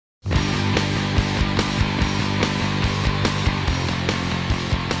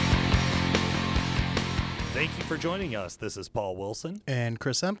for joining us. This is Paul Wilson. And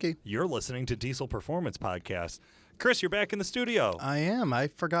Chris Emke. You're listening to Diesel Performance Podcast. Chris, you're back in the studio. I am. I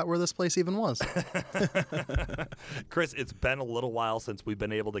forgot where this place even was. Chris, it's been a little while since we've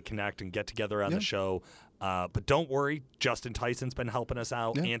been able to connect and get together on the show. But don't worry, Justin Tyson's been helping us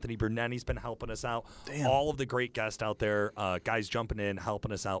out. Yeah. Anthony Brunetti's been helping us out. Damn. All of the great guests out there, guys jumping in,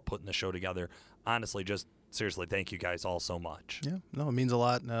 helping us out, putting the show together. Honestly, just seriously, thank you guys all so much. Yeah, no, it means a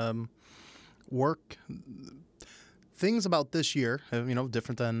lot. Work, things about this year,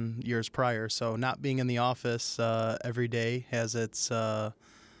 different than years prior. So not being in the office every day has its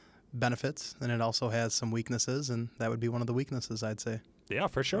benefits, and it also has some weaknesses, and that would be one of the weaknesses, I'd say. Yeah,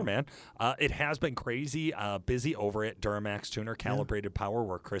 for sure, man. It has been crazy busy over at Duramax Tuner Calibrated Power,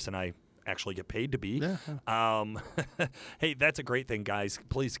 where Chris and I actually get paid to be. Yeah. Hey, that's a great thing, guys.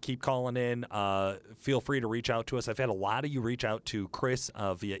 Please keep calling in. Feel free to reach out to us. I've had a lot of you reach out to Chris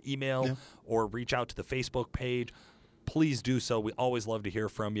via email or reach out to the Facebook page. Please do so. We always love to hear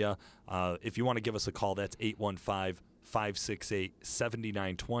from you. If you want to give us a call, that's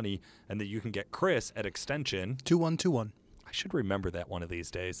 815-568-7920, and then you can get Chris at extension 2121. I should remember that one of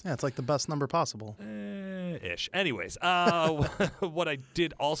these days. Yeah, it's like the best number possible. Ish. Anyways, what I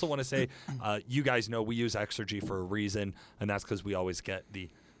did also want to say, you guys know we use Exergy for a reason, and that's because we always get the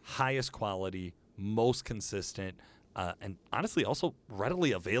highest quality, most consistent, and honestly also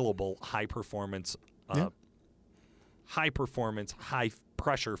readily available high performance, high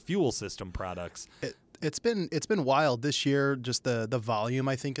pressure fuel system products. It's been wild this year. Just the volume,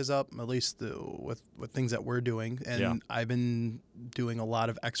 I think, is up, at least with things that we're doing. And I've been doing a lot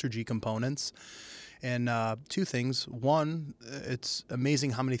of Exergy components. And two things. One, it's amazing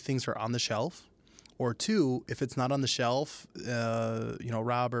how many things are on the shelf. Or two, if it's not on the shelf,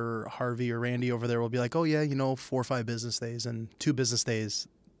 Rob or Harvey or Randy over there will be like, oh, yeah, 4 or 5 business days, and 2 business days,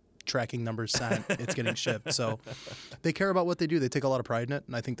 tracking numbers sent, it's getting shipped. So they care about what they do. They take a lot of pride in it,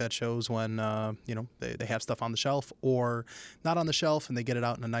 and I think that shows when they have stuff on the shelf or not on the shelf, and they get it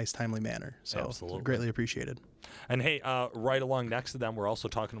out in a nice, timely manner. So absolutely greatly appreciated. And hey, right along next to them, we're also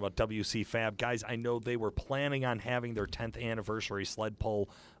talking about WC Fab. Guys, I know they were planning on having their 10th anniversary sled pull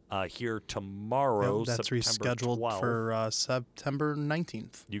here tomorrow. That's September rescheduled 12th. For September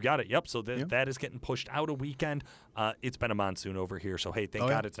 19th. You got it. Yep. So that is getting pushed out a weekend. It's been a monsoon over here. So, hey, thank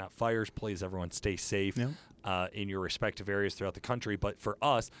God it's not fires. Please, everyone, stay safe in your respective areas throughout the country. But for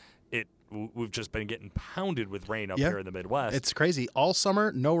us, we've just been getting pounded with rain up here in the Midwest. It's crazy. All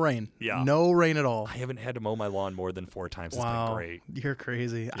summer, no rain. Yeah. No rain at all. I haven't had to mow my lawn more than 4 times. It's been great. You're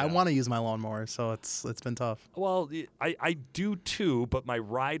crazy. Yeah. I want to use my lawnmower, so it's been tough. Well, I do too, but my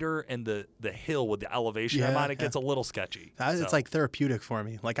rider and the hill with the elevation I'm on, it gets a little sketchy. It's like therapeutic for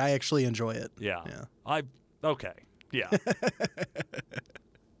me. Like, I actually enjoy it. Yeah. Okay. Yeah.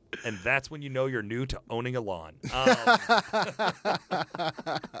 And that's when you know you're new to owning a lawn.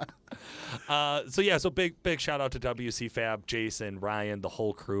 So big shout out to WC Fab, Jason, Ryan, the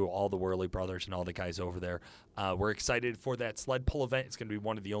whole crew, all the Worley brothers, and all the guys over there. We're excited for that sled pull event. It's going to be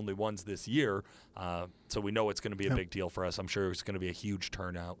one of the only ones this year, so we know it's going to be a big deal for us. I'm sure it's going to be a huge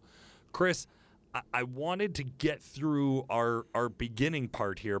turnout. Chris, I wanted to get through our beginning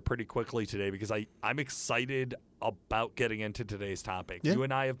part here pretty quickly today because I'm excited about getting into today's topic. You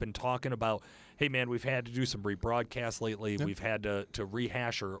and I have been talking about, hey, man, we've had to do some rebroadcasts lately. We've had to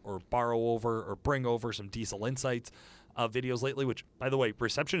rehash or borrow over or bring over some Diesel Insights videos lately, which, by the way,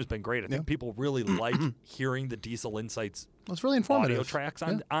 reception has been great. I think people really like hearing the Diesel Insights it's really informative. Audio tracks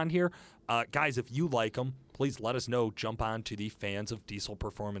on here. Guys, if you like them, please let us know. Jump on to the Fans of Diesel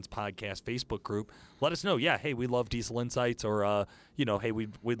Performance Podcast Facebook group. Let us know, hey, we love Diesel Insights, or, hey,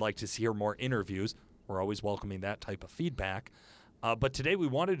 we'd like to hear more interviews. We're always welcoming that type of feedback. But today we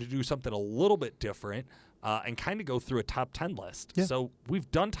wanted to do something a little bit different and kind of go through a top 10 list. Yeah. So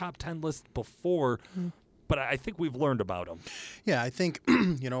we've done top 10 lists before, but I think we've learned about them. Yeah, I think,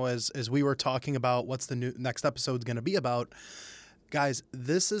 as we were talking about what's the next episode's going to be about, guys,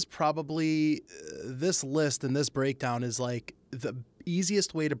 this is probably, this list and this breakdown is like the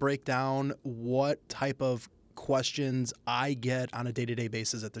easiest way to break down what type of questions I get on a day-to-day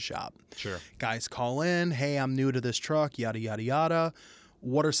basis at the shop. Sure. Guys call in, hey, I'm new to this truck, yada, yada, yada.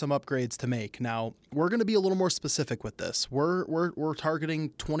 What are some upgrades to make? Now, we're going to be a little more specific with this. We're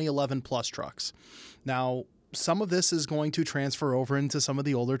targeting 2011 plus trucks. Now, some of this is going to transfer over into some of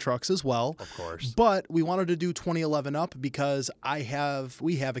the older trucks as well. Of course. But we wanted to do 2011 up because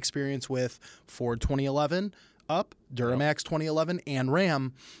we have experience with Ford 2011 up, Duramax 2011, and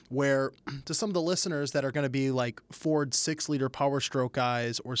Ram, where to some of the listeners that are going to be like Ford 6-liter Power Stroke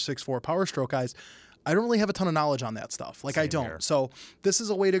guys or 6.4 Power Stroke guys, I don't really have a ton of knowledge on that stuff. Like, Same I don't. here. So this is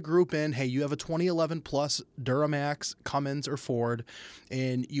a way to group in, hey, you have a 2011 plus Duramax, Cummins, or Ford,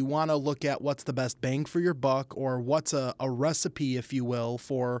 and you want to look at what's the best bang for your buck, or what's a recipe, if you will,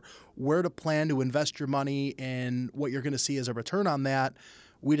 for where to plan to invest your money and what you're going to see as a return on that.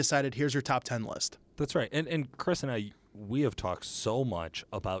 We decided, here's your top 10 list. That's right. And Chris and I, we have talked so much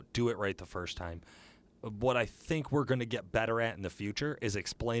about do it right the first time. What I think we're going to get better at in the future is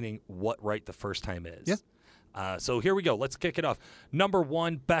explaining what right the first time is. Yeah. So here we go. Let's kick it off. Number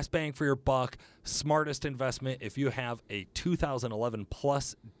one, best bang for your buck, smartest investment. If you have a 2011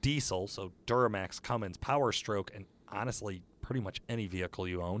 plus diesel, so Duramax, Cummins, Power Stroke, and honestly, pretty much any vehicle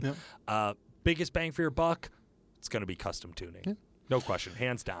you own, biggest bang for your buck, it's going to be custom tuning. Yeah. No question,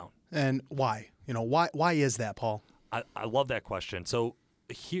 hands down. And why? Why is that, Paul? I love that question. So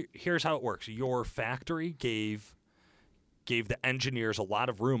here's how it works. Your factory gave the engineers a lot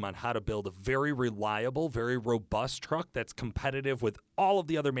of room on how to build a very reliable, very robust truck that's competitive with all of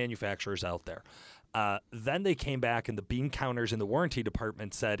the other manufacturers out there. Then they came back and the bean counters in the warranty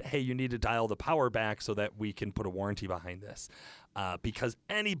department said, hey, you need to dial the power back so that we can put a warranty behind this. Because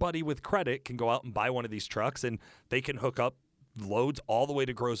anybody with credit can go out and buy one of these trucks and they can hook up loads all the way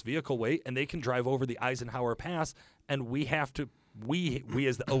to gross vehicle weight and they can drive over the Eisenhower Pass, and we as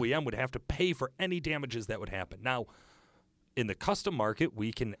the OEM would have to pay for any damages that would happen. Now, in the custom market,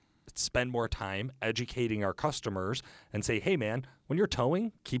 we can spend more time educating our customers and say, hey man, when you're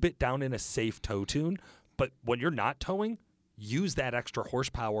towing, keep it down in a safe tow tune, but when you're not towing, use that extra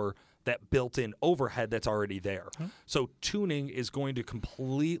horsepower, that built-in overhead that's already there. So tuning is going to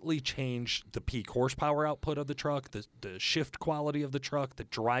completely change the peak horsepower output of the truck, the shift quality of the truck, the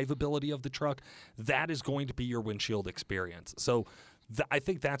drivability of the truck. That is going to be your windshield experience. So I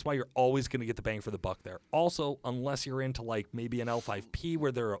think that's why you're always going to get the bang for the buck there. Also, unless you're into like maybe an L5P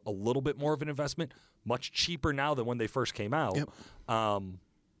where they're a little bit more of an investment, much cheaper now than when they first came out. Yep.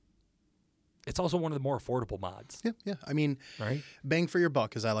 It's also one of the more affordable mods. Yeah. I mean, right? Bang for your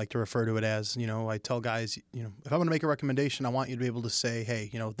buck, as I like to refer to it as. I tell guys, if I'm going to make a recommendation, I want you to be able to say,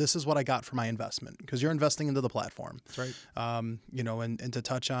 hey, this is what I got for my investment, because you're investing into the platform. That's right. And to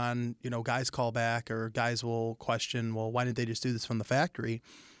touch on, guys call back or guys will question, well, why didn't they just do this from the factory?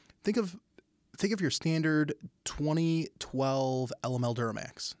 Think of your standard 2012 LML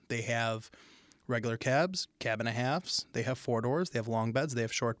Duramax. They have regular cabs, cab and a halves. They have 4 doors. They have long beds. They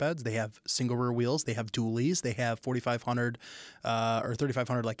have short beds. They have single rear wheels. They have dualies. They have 4,500 or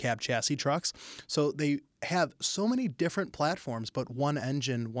 3,500 like cab chassis trucks. So they have so many different platforms, but one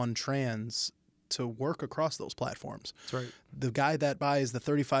engine, one trans to work across those platforms. That's right. The guy that buys the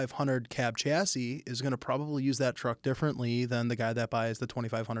 3,500 cab chassis is going to probably use that truck differently than the guy that buys the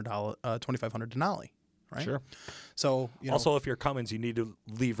 $2,500 Denali. Right? Sure. So also, if you're Cummins, you need to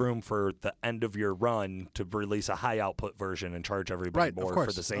leave room for the end of your run to release a high output version and charge everybody more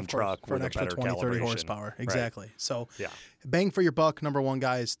for the same truck for with an a extra better 20, 30 calibration. horsepower. Exactly. Right. So yeah. Bang for your buck, number one,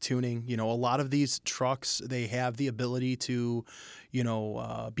 guys, tuning. A lot of these trucks, they have the ability to,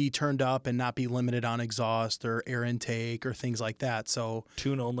 be turned up and not be limited on exhaust or air intake or things like that. So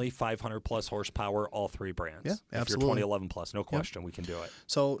tune only, 500 plus horsepower, all 3 brands. Yeah, if absolutely. you're 2011 plus, no question, we can do it.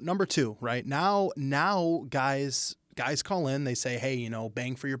 So number 2, right now, guys call in. They say, hey,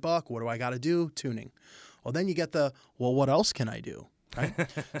 bang for your buck. What do I got to do? Tuning. Well, then you get what else can I do? Right?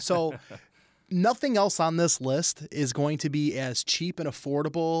 So nothing else on this list is going to be as cheap and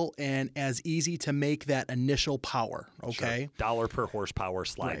affordable and as easy to make that initial power, okay? Sure. Dollar per horsepower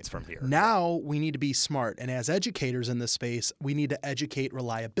slides from here. Now we need to be smart, and as educators in this space, we need to educate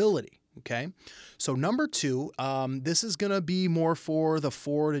reliability, okay? So number 2, this is going to be more for the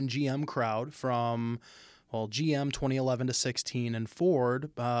Ford and GM crowd from GM 2011 to 16 and Ford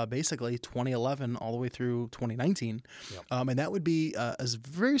basically 2011 all the way through 2019. Yep. And that would be a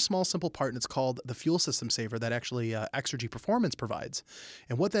very small, simple part, and it's called the fuel system saver that actually Exergy Performance provides.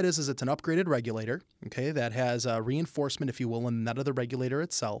 And what that is it's an upgraded regulator, okay, that has reinforcement, if you will, in the nut of the regulator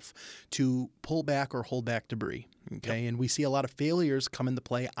itself to pull back or hold back debris. Okay, and we see a lot of failures come into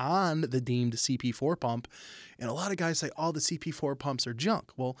play on the deemed CP4 pump. And a lot of guys say, the CP4 pumps are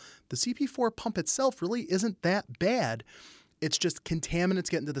junk. Well, the CP4 pump itself really isn't that bad. It's just contaminants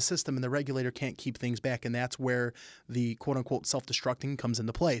get into the system and the regulator can't keep things back. And that's where the quote-unquote self-destructing comes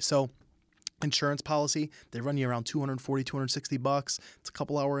into play. So insurance policy, they run you around $240, $260. It's a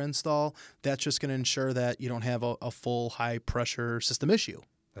couple-hour install. That's just going to ensure that you don't have a full high-pressure system issue.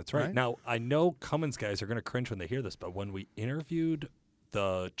 That's right. Now, I know Cummins guys are going to cringe when they hear this, but when we interviewed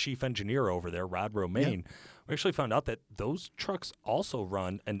the chief engineer over there, Rod Romaine, We actually found out that those trucks also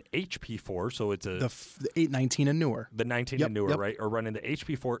run an HP4, so it's The 819 and newer. the 19 and newer, right? Or running the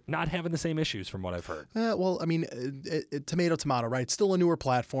HP4, not having the same issues from what I've heard. Well, I mean, tomato, right? Still a newer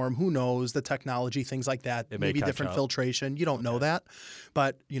platform. Who knows the technology, things like that. It Maybe may different catch up. filtration. You don't know that.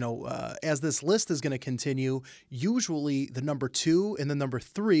 But, as this list is going to continue, usually the number 2 and the number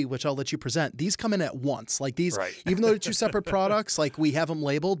 3, which I'll let you present, these come in at once. Like these, Right. even though they're 2 separate products, like we have them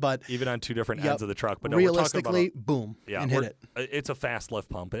labeled, but Even on 2 different ends of the truck. But no, we're talking about realistically, boom, and hit it. It's a fast lift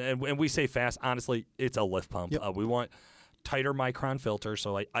pump. And when we say fast, honestly, it's a lift pump. Yep. We want tighter micron filter,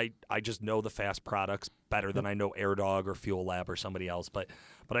 so I just know the fast products better than I know AirDog or Fuel Lab or somebody else. But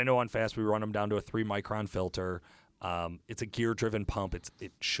I know on fast we run them down to a 3 micron filter. It's a gear-driven pump.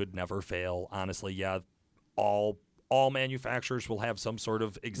 It should never fail. Honestly, yeah, all manufacturers will have some sort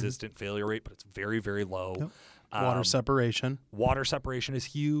of existent failure rate, but it's very, very low. Yep. Water separation. Water separation is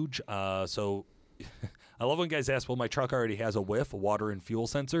huge. So I love when guys ask, well, my truck already has a WIF, a water and fuel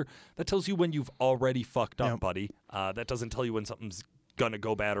sensor. That tells you when you've already fucked up, buddy. That doesn't tell you when something's going to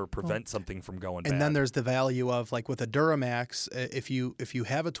go bad or prevent something from going bad. And then there's the value of, like with a Duramax, if you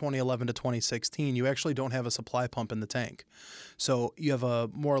have a 2011 to 2016, you actually don't have a supply pump in the tank. So you have a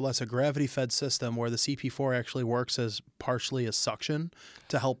more or less a gravity-fed system where the CP4 actually works as partially a suction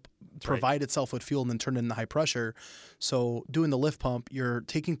to help provide itself with fuel and then turn it into high pressure. So doing the lift pump, you're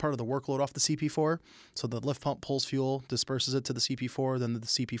taking part of the workload off the CP4. So the lift pump pulls fuel, disperses it to the CP4, then the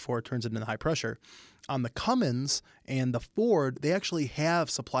CP4 turns it into high pressure. On the Cummins and the Ford, they actually have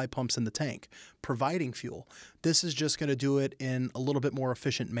supply pumps in the tank providing fuel. This is just going to do it in a little bit more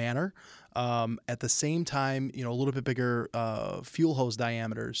efficient manner. At the same time, a little bit bigger fuel hose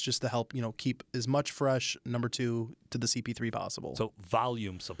diameters just to help, keep as much fresh number 2 to the CP3 possible. So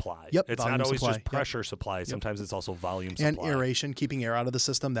volume supply. Yep, It's volume not always supply. just pressure supply. Sometimes it's also volume supply. And aeration, keeping air out of the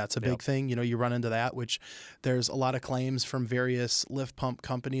system, that's a big thing. You run into that, which there's a lot of claims from various lift pump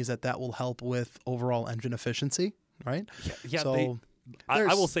companies that will help with overall engine efficiency, right? Yeah, so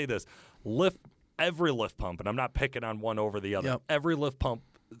I will say this. Every lift pump, and I'm not picking on one over the other, every lift pump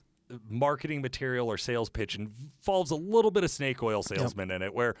marketing material or sales pitch involves a little bit of snake oil salesman in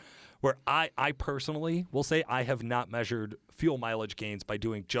it, where I personally will say I have not measured fuel mileage gains by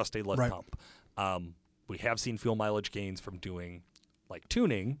doing just a lift pump. We have seen fuel mileage gains from doing like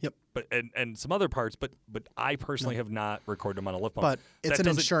tuning, but and some other parts, but I personally have not recorded them on a lift pump. But it's that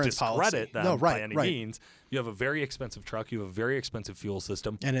an insurance discredit policy. them by any means. You have a very expensive truck. You have a very expensive fuel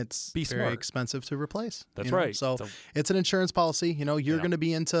system, and it's very expensive to replace. That's right. So it's an insurance policy. You're going to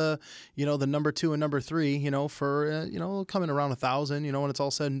be into the number 2 and number 3. For coming around $1,000. When it's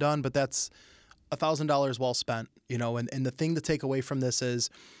all said and done. But that's $1,000 well spent. And the thing to take away from this is,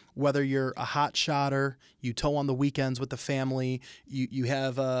 whether you're a hot shotter, you tow on the weekends with the family, you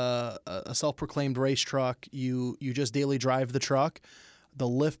have a self-proclaimed race truck, you just daily drive the truck, the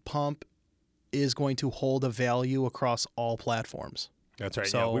lift pump is going to hold a value across all platforms. That's right.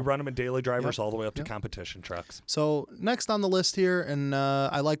 So, we run them in daily drivers all the way up to competition trucks. So next on the list here, and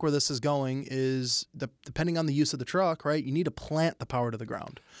I like where this is going, is depending on the use of the truck, right? You need to plant the power to the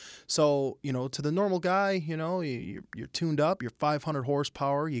ground. So, to the normal guy, you're tuned up, you're 500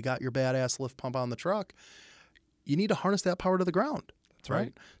 horsepower, you got your badass lift pump on the truck. You need to harness that power to the ground. That's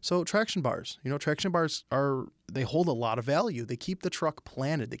right. So traction bars, they hold a lot of value. They keep the truck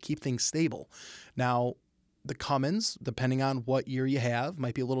planted. They keep things stable. Now, the Cummins, depending on what year you have,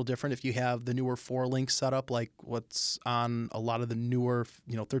 might be a little different. If you have the newer 4-link setup, like what's on a lot of the newer,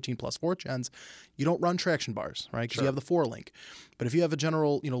 13 plus 4 gens, you don't run traction bars, right? Because you have the 4-link. But if you have a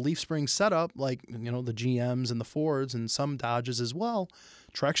general, leaf spring setup, like, the GMs and the Fords and some Dodges as well,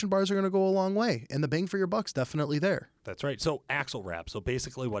 traction bars are going to go a long way. And the bang for your buck's definitely there. That's right. So axle wrap. So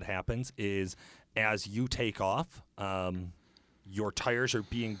basically what happens is as you take off, your tires are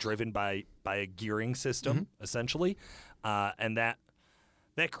being driven by a gearing system, essentially, and that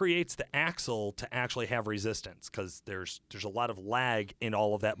creates the axle to actually have resistance because there's a lot of lag in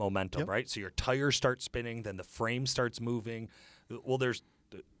all of that momentum, right? So your tires start spinning, then the frame starts moving. Well, there's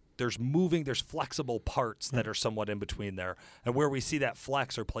flexible parts that are somewhat in between there, and where we see that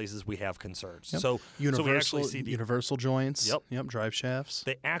flex are places we have concerns. So we actually see the universal joints, drive shafts.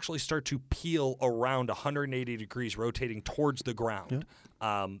 They actually start to peel around 180 degrees, rotating towards the ground.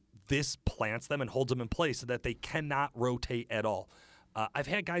 This plants them and holds them in place so that they cannot rotate at all. I've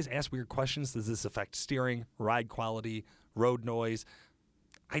had guys ask weird questions. Does this affect steering, ride quality, road noise?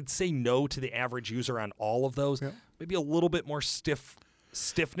 I'd say no to the average user on all of those. Maybe a little bit more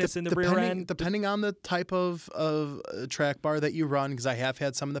stiffness in the rear end. Depending on the type of track bar that you run, because I have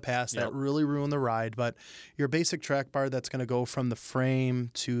had some in the past that really ruin the ride, but your basic track bar that's going to go from the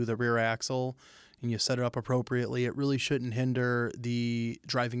frame to the rear axle, and you set it up appropriately, it really shouldn't hinder the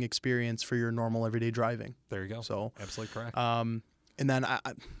driving experience for your normal everyday driving. There you go. So absolutely correct. And then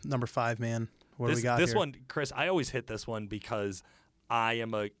number 5, man, what do we got this here? one, Chris, I always hit this one because I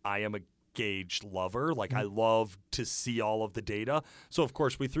am a gauge lover. Like, I love to see all of the data. So, of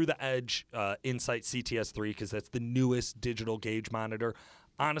course, we threw the Edge Insight CTS3 because that's the newest digital gauge monitor.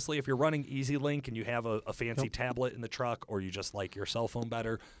 Honestly, if you're running EasyLink and you have a fancy tablet in the truck, or you just like your cell phone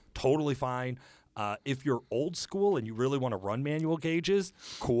better, totally fine. If you're old school and you really want to run manual gauges,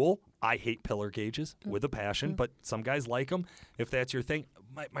 cool. I hate pillar gauges with a passion, but some guys like them. If that's your thing,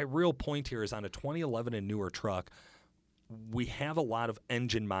 my real point here is on a 2011 and newer truck, we have a lot of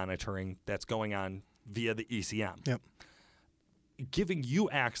engine monitoring that's going on via the ECM. Yep. Giving you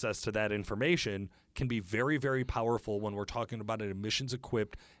access to that information can be very, very powerful when we're talking about an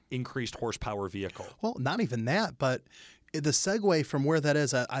emissions-equipped, increased horsepower vehicle. Well, not even that, but the segue from where that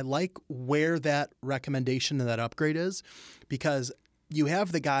is, I like where that recommendation and that upgrade is, because you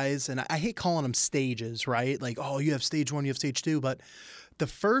have the guys, and I hate calling them stages, right? Like, oh, you have stage 1, you have stage 2, but the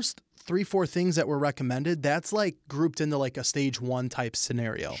first 3-4 things that were recommended, that's like grouped into like a stage 1 type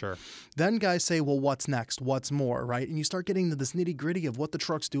scenario. Sure. Then guys say, well, what's next? What's more, right? And you start getting to this nitty gritty of what the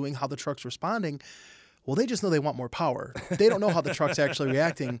truck's doing, how the truck's responding. Well, they just know they want more power. They don't know how the truck's actually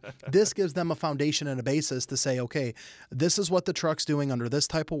reacting. This gives them a foundation and a basis to say, okay, this is what the truck's doing under this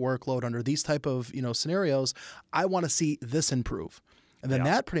type of workload, under these type of scenarios. I want to see this improve. And then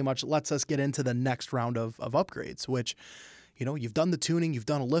that pretty much lets us get into the next round of upgrades, which, you've done the tuning, you've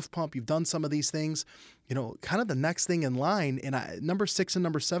done a lift pump, you've done some of these things, kind of the next thing in line. And number 6 and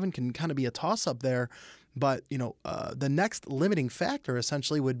number 7 can kind of be a toss-up there. But, the next limiting factor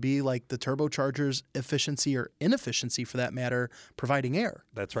essentially would be like the turbocharger's efficiency or inefficiency, for that matter, providing air.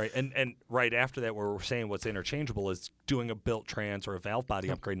 That's right. And right after that, where we're saying what's interchangeable is doing a built trans or a valve body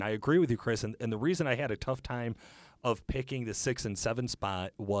upgrade. And I agree with you, Chris. And the reason I had a tough time of picking the 6 and 7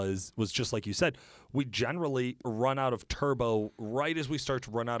 spot was just like you said. We generally run out of turbo right as we start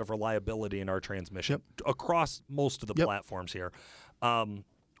to run out of reliability in our transmission across most of the platforms here.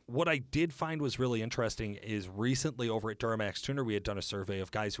 What I did find was really interesting is recently over at Duramax Tuner, we had done a survey of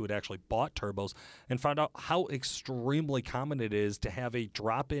guys who had actually bought turbos and found out how extremely common it is to have a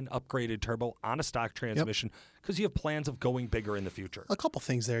drop-in upgraded turbo on a stock transmission because you have plans of going bigger in the future. A couple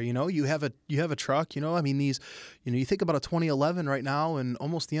things there, you have a truck, I mean, these, you think about a 2011 right now and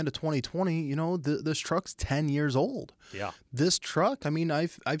almost the end of 2020, this truck's 10 years old. Yeah. This truck, I mean,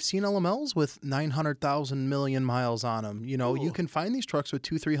 I've seen LMLs with 900,000 million miles on them. You can find these trucks with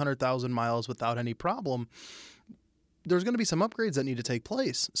 200,000-300,000 miles without any problem. There's going to be some upgrades that need to take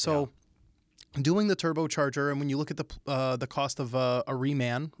place. So doing the turbocharger, and when you look at the cost of a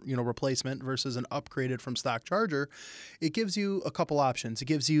reman, replacement versus an upgraded from stock charger, it gives you a couple options. It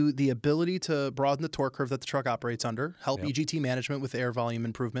gives you the ability to broaden the torque curve that the truck operates under, help EGT management with air volume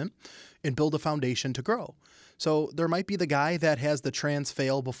improvement, and build a foundation to grow. So there might be the guy that has the trans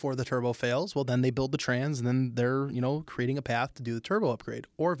fail before the turbo fails. Well, then they build the trans, and then they're, creating a path to do the turbo upgrade,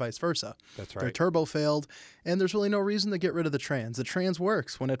 or vice versa. That's right. Their turbo failed, and there's really no reason to get rid of the trans. The trans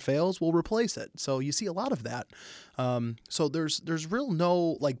works. When it fails, we'll replace it. So you see a lot of that. So there's real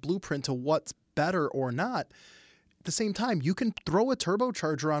no blueprint to what's better or not. At the same time, you can throw a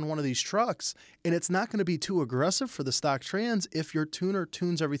turbocharger on one of these trucks, and it's not going to be too aggressive for the stock trans if your tuner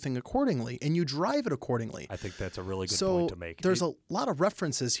tunes everything accordingly and you drive it accordingly. I think that's a really good point to make. There's a lot of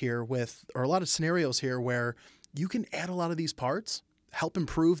references here or a lot of scenarios here where you can add a lot of these parts, help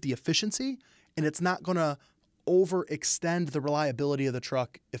improve the efficiency, and it's not going to overextend the reliability of the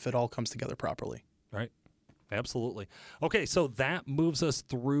truck if it all comes together properly. Right. Absolutely. Okay, so that moves us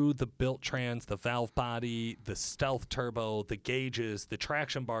through the built trans, the valve body, the stealth turbo, the gauges, the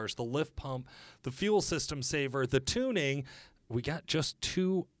traction bars, the lift pump, the fuel system saver, the tuning. We got just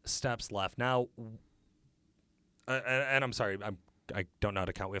 2 steps left. Now, and I'm sorry, I don't know how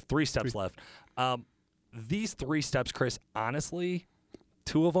to count. We have 3 steps left. These 3 steps, Chris, honestly,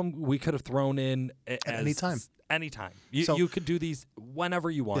 2 of them we could have thrown in at any time. Anytime. You could do these whenever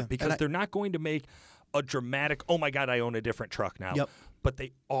you want because they're not going to make a dramatic, oh my God, I own a different truck now. Yep. But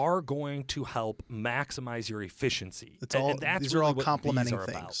they are going to help maximize your efficiency. These are all complementing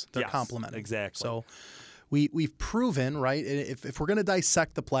things. They're complementing. Exactly. So we've proven, right, if we're going to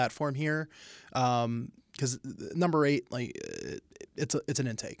dissect the platform here, because number 8, it's an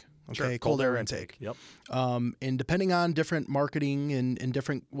intake. Okay, Sure. cold air intake. Yep. And depending on different marketing and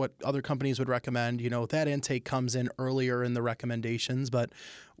different what other companies would recommend, that intake comes in earlier in the recommendations. But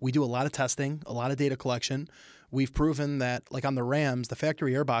we do a lot of testing, a lot of data collection. We've proven that, like on the Rams, the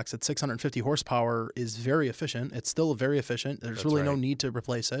factory airbox at 650 horsepower is very efficient. It's still very efficient. There's really no need to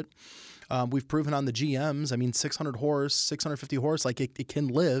replace it. We've proven on the GMs, 600 horse, 650 horse, like it can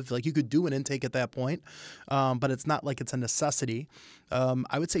live. Like you could do an intake at that point, but it's not like it's a necessity.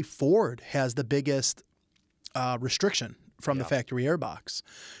 I would say Ford has the biggest restriction from the factory airbox.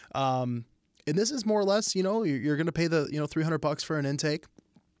 And this is more or less, you're going to pay the, $300 for an intake.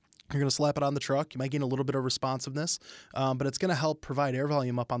 You're going to slap it on the truck. You might gain a little bit of responsiveness, but it's going to help provide air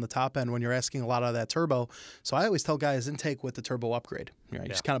volume up on the top end when you're asking a lot out of that turbo. So I always tell guys intake with the turbo upgrade. You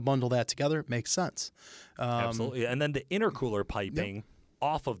just kind of bundle that together. It makes sense. Absolutely. And then the intercooler piping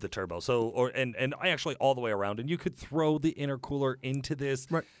off of the turbo. So, and I actually all the way around. And you could throw the intercooler into this.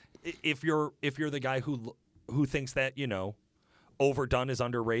 Right. If you're the guy who thinks that, overdone is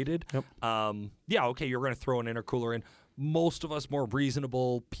underrated. Yep. Okay, you're going to throw an intercooler in. Most of us more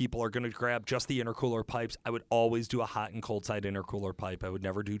reasonable people are going to grab just the intercooler pipes. I would always do a hot and cold side intercooler pipe. I would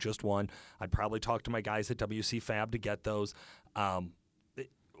never do just one. I'd probably talk to my guys at WC Fab to get those.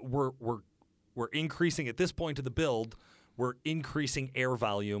 We're increasing at this point of the build. We're increasing air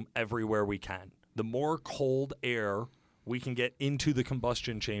volume everywhere we can. The more cold air we can get into the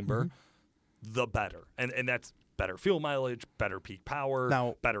combustion chamber, the better. And that's better fuel mileage, better peak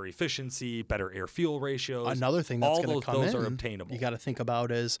power, better efficiency, better air-fuel ratios. Another thing that's going to come in, those are obtainable. You got to think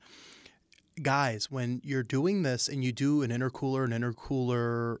about is, guys, when you're doing this and you do an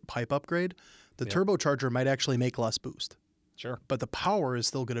intercooler pipe upgrade, the turbocharger might actually make less boost. Sure. But the power is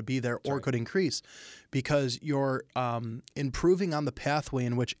still going to be there or could increase because you're improving on the pathway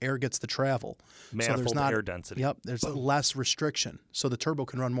in which air gets to travel. Manifold air density. Yep. There's less restriction. So the turbo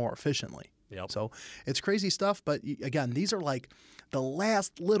can run more efficiently. Yep. So it's crazy stuff. But again, these are like the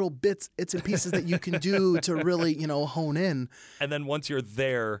last little bits and pieces that you can do to really, hone in. And then once you're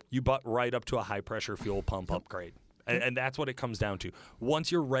there, you butt right up to a high pressure fuel pump upgrade. And that's what it comes down to. Once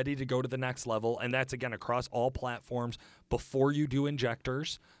you're ready to go to the next level, and that's, again, across all platforms, before you do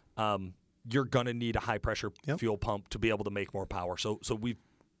injectors, you're going to need a high-pressure fuel pump to be able to make more power. So we've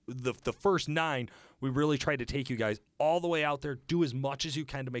the first 9, we really tried to take you guys all the way out there, do as much as you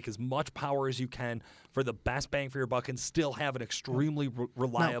can to make as much power as you can for the best bang for your buck and still have an extremely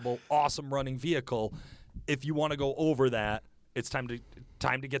reliable, awesome running vehicle. If you want to go over that, it's time to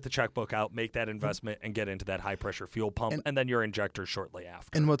get the checkbook out, make that investment, and get into that high-pressure fuel pump, and then your injector shortly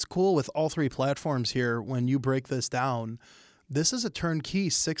after. And what's cool with all 3 platforms here, when you break this down, this is a turnkey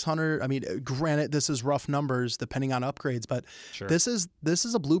 600. I mean, granted, this is rough numbers depending on upgrades, but this is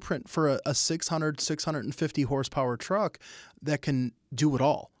a blueprint for a 600, 650 horsepower truck that can do it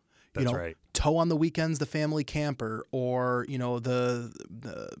all. That's right. Tow on the weekends the family camper, or the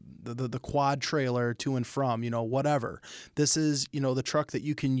quad trailer to and from, whatever. This is the truck that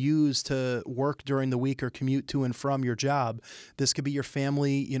you can use to work during the week or commute to and from your job. This could be your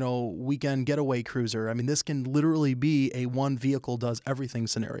family weekend getaway cruiser. I mean, this can literally be a one vehicle does everything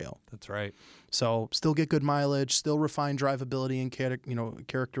scenario. That's right. So still get good mileage, still refine drivability and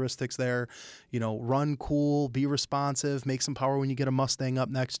characteristics there. Run cool, be responsive, make some power when you get a Mustang up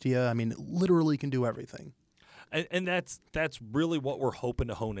next to you. I mean, it literally can do everything. And that's really what we're hoping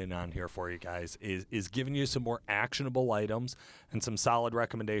to hone in on here for you guys is giving you some more actionable items and some solid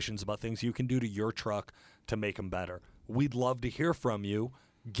recommendations about things you can do to your truck to make them better. We'd love to hear from you.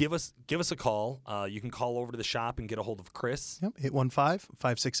 Give us a call. You can call over to the shop and get a hold of Chris. Yep,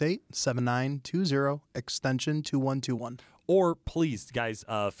 815-568-7920, extension 2121. Or please, guys,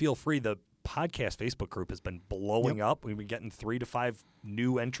 feel free. The podcast Facebook group has been blowing up. We've been getting 3 to 5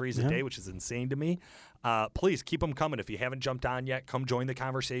 new entries a day, which is insane to me. Please keep them coming. If you haven't jumped on yet, come join the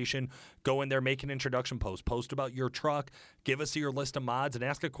conversation. Go in there, make an introduction post. Post about your truck. Give us your list of mods and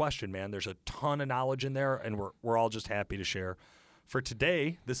ask a question, man. There's a ton of knowledge in there, and we're all just happy to share. For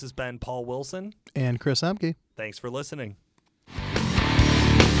today, this has been Paul Wilson. And Chris Emke. Thanks for listening.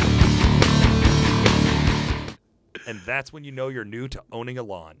 And that's when you know you're new to owning a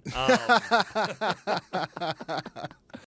lawn.